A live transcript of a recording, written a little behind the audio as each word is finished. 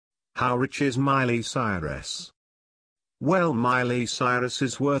How rich is Miley Cyrus? Well, Miley Cyrus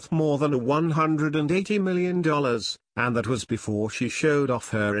is worth more than $180 million, and that was before she showed off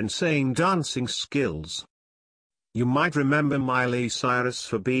her insane dancing skills. You might remember Miley Cyrus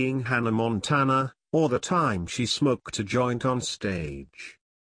for being Hannah Montana, or the time she smoked a joint on stage.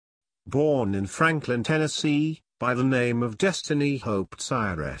 Born in Franklin, Tennessee, by the name of Destiny Hope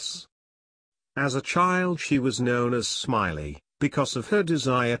Cyrus. As a child she was known as Smiley, because of her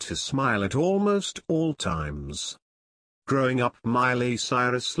desire to smile at almost all times. Growing up, Miley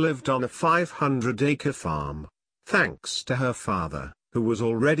Cyrus lived on a 500-acre farm, thanks to her father, who was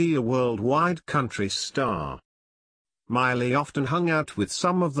already a worldwide country star. Miley often hung out with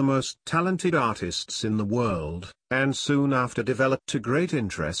some of the most talented artists in the world, and soon after developed a great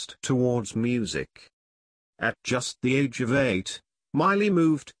interest towards music. At just the age of 8, Miley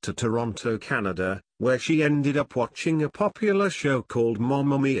moved to Toronto, Canada, where she ended up watching a popular show called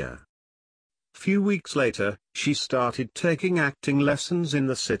Mamma Mia. Few weeks later, she started taking acting lessons in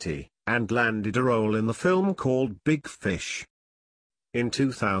the city, and landed a role in the film called Big Fish. In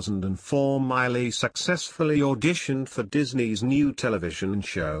 2004, Miley successfully auditioned for Disney's new television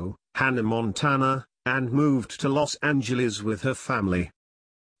show, Hannah Montana, and moved to Los Angeles with her family.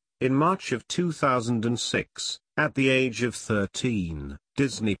 In March of 2006, at the age of 13,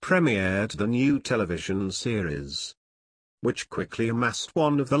 Disney premiered the new television series, which quickly amassed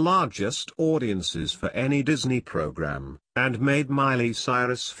one of the largest audiences for any Disney program, and made Miley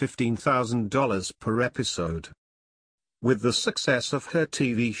Cyrus $15,000 per episode. With the success of her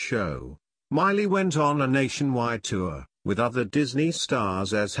TV show, Miley went on a nationwide tour, with other Disney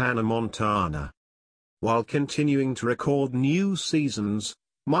stars as Hannah Montana. While continuing to record new seasons,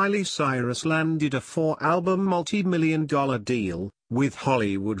 Miley Cyrus landed a 4-album multi-million-dollar deal, with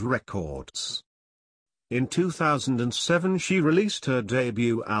Hollywood Records. In 2007 she released her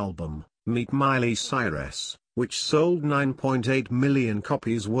debut album, Meet Miley Cyrus, which sold 9.8 million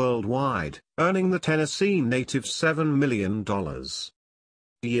copies worldwide, earning the Tennessee native $7 million. A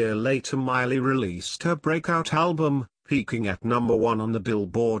year later Miley released her breakout album, peaking at #1 on the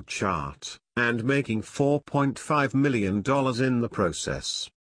Billboard chart, and making $4.5 million in the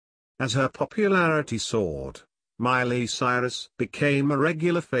process. As her popularity soared, Miley Cyrus became a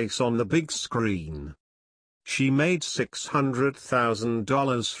regular face on the big screen. She made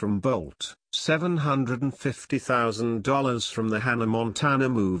 $600,000 from Bolt, $750,000 from the Hannah Montana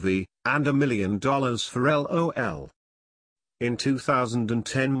movie, and $1 million for LOL. In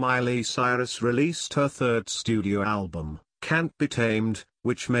 2010 Miley Cyrus released her third studio album, Can't Be Tamed,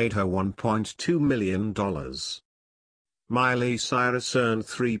 which made her $1.2 million. Miley Cyrus earned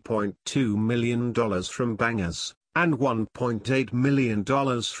 $3.2 million from Bangers, and $1.8 million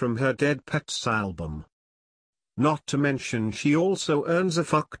from her Dead Pets album. Not to mention she also earns a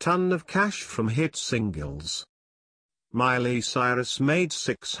fuck ton of cash from hit singles. Miley Cyrus made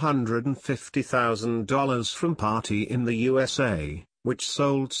 $650,000 from Party in the USA, which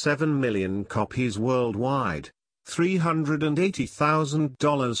sold 7 million copies worldwide,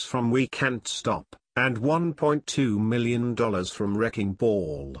 $380,000 from We Can't Stop, and $1.2 million from Wrecking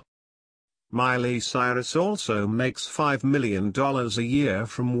Ball. Miley Cyrus also makes $5 million a year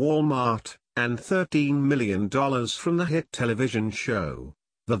from Walmart, and $13 million from the hit television show,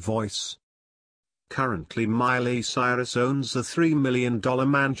 The Voice. Currently Miley Cyrus owns a $3 million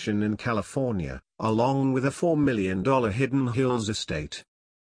mansion in California, along with a $4 million Hidden Hills estate.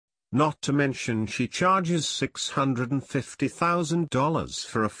 Not to mention she charges $650,000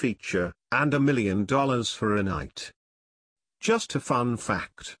 for a feature, and $1 million for a night. Just a fun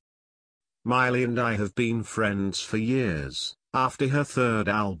fact. Miley and I have been friends for years. After her third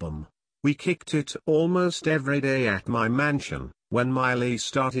album, we kicked it almost every day at my mansion. When Miley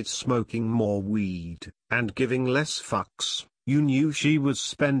started smoking more weed, and giving less fucks, you knew she was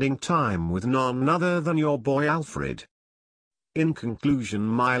spending time with none other than your boy Alfred. In conclusion,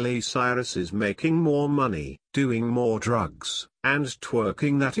 Miley Cyrus is making more money, doing more drugs, and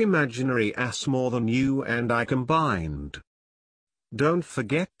twerking that imaginary ass more than you and I combined. Don't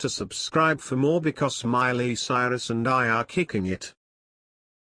forget to subscribe for more because Miley Cyrus and I are kicking it.